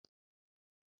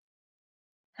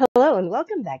Hello and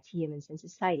welcome back to Humans and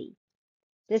Society.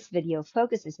 This video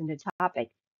focuses on the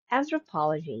topic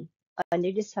anthropology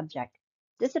under the subject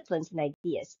disciplines and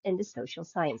ideas in the social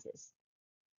sciences.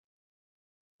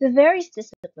 The various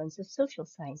disciplines of social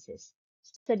sciences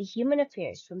study human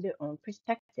affairs from their own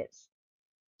perspectives.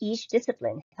 Each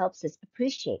discipline helps us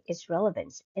appreciate its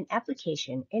relevance and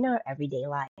application in our everyday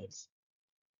lives.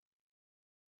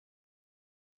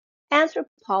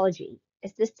 Anthropology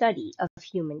is the study of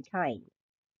humankind.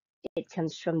 It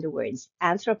comes from the words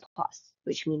anthropos,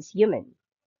 which means human,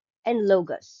 and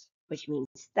logos, which means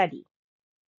study.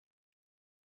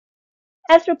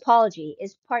 Anthropology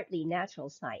is partly natural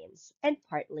science and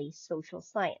partly social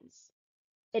science.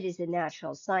 It is a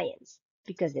natural science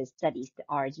because it studies the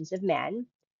origins of man,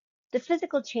 the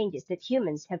physical changes that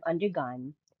humans have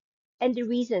undergone, and the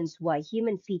reasons why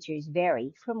human features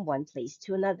vary from one place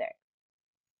to another.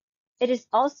 It is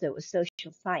also a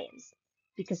social science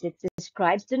because it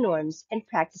describes the norms and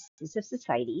practices of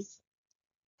societies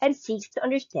and seeks to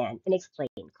understand and explain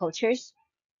cultures,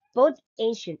 both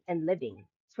ancient and living,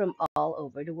 from all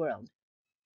over the world.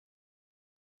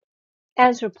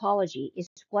 Anthropology is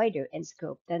wider in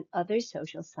scope than other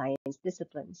social science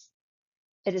disciplines.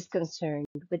 It is concerned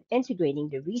with integrating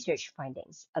the research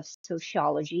findings of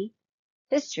sociology,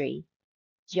 history,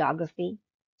 geography,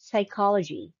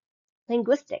 psychology,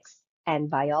 linguistics, and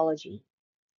biology.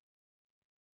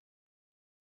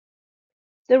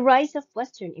 The rise of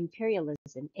Western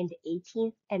imperialism in the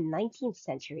 18th and 19th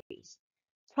centuries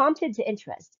prompted the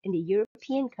interest in the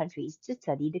European countries to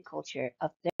study the culture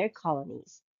of their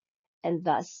colonies, and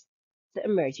thus the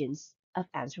emergence of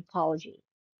anthropology.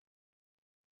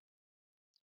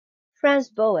 Franz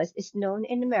Boas is known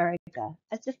in America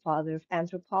as the father of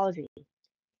anthropology.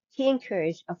 He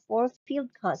encouraged a four-field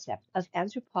concept of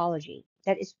anthropology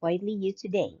that is widely used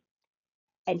today,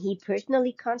 and he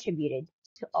personally contributed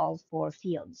to all four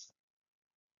fields.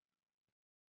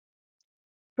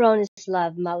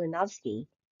 Bronislaw Malinowski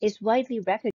is widely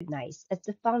recognized as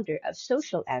the founder of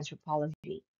social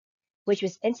anthropology, which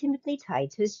was intimately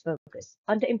tied to his focus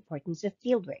on the importance of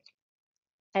fieldwork,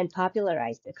 and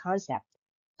popularized the concept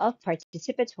of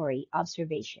participatory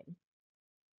observation.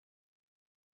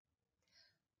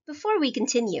 Before we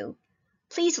continue,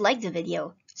 please like the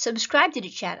video, subscribe to the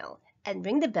channel, and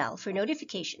ring the bell for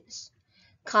notifications.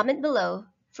 Comment below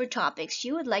for topics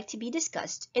you would like to be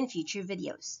discussed in future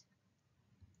videos.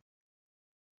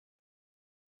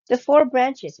 The four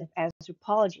branches of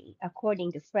anthropology,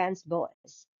 according to Franz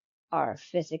Boas, are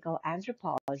physical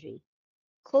anthropology,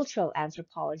 cultural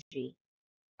anthropology,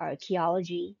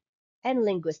 archaeology, and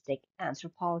linguistic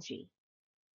anthropology.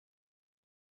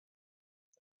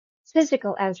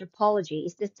 Physical anthropology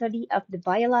is the study of the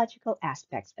biological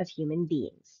aspects of human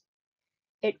beings.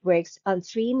 It works on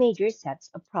three major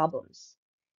sets of problems: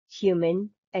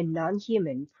 human and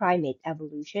non-human primate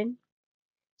evolution,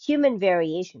 human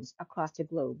variations across the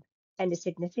globe and the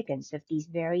significance of these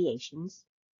variations,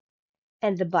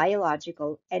 and the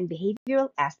biological and behavioral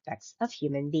aspects of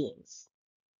human beings.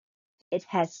 It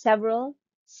has several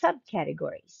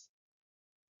subcategories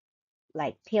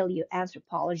like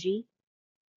paleoanthropology,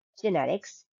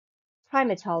 genetics,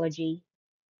 primatology,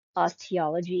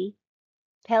 osteology,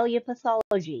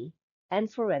 paleopathology,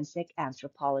 and forensic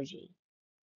anthropology.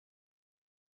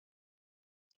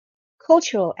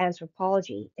 Cultural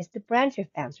anthropology is the branch of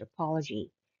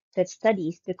anthropology that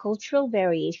studies the cultural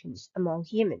variations among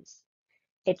humans.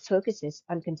 It focuses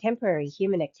on contemporary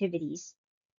human activities,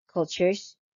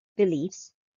 cultures,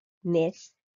 beliefs,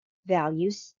 myths,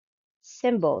 values,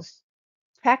 symbols,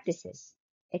 practices,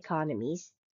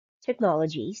 economies,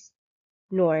 technologies,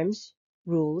 norms,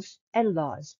 rules, and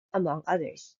laws, among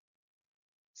others.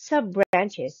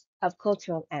 Sub-branches of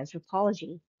cultural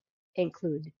anthropology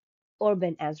include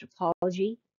urban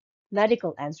anthropology,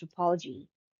 medical anthropology,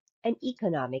 and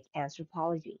economic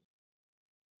anthropology.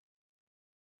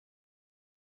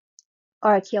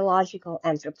 Archaeological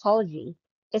anthropology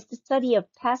is the study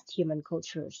of past human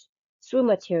cultures through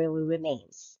material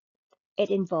remains. It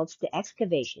involves the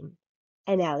excavation,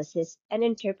 analysis, and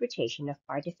interpretation of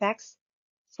artifacts,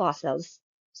 fossils,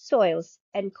 soils,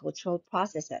 and cultural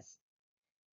processes.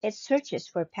 It searches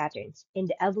for patterns in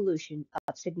the evolution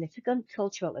of significant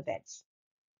cultural events,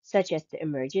 such as the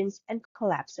emergence and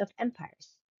collapse of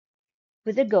empires,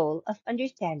 with the goal of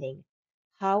understanding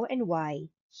how and why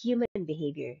human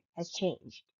behavior has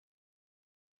changed.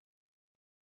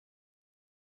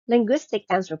 Linguistic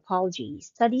anthropology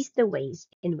studies the ways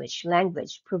in which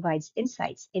language provides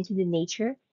insights into the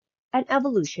nature and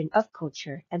evolution of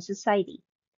culture and society.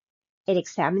 It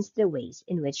examines the ways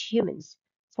in which humans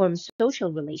form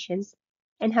social relations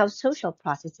and how social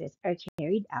processes are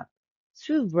carried out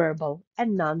through verbal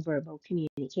and nonverbal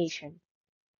communication.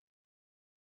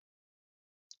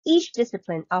 Each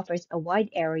discipline offers a wide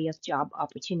array of job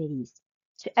opportunities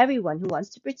to everyone who wants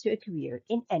to pursue a career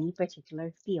in any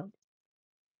particular field.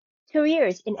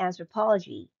 Careers in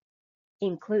anthropology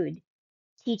include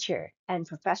teacher and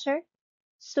professor,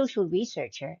 social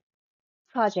researcher,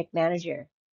 project manager,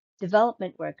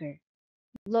 development worker,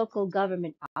 local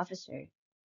government officer,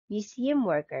 museum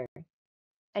worker,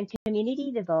 and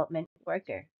community development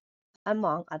worker,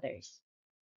 among others.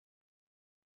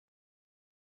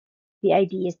 The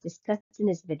ideas discussed in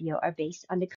this video are based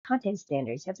on the content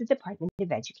standards of the Department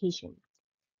of Education.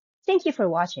 Thank you for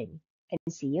watching, and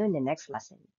see you in the next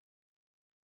lesson.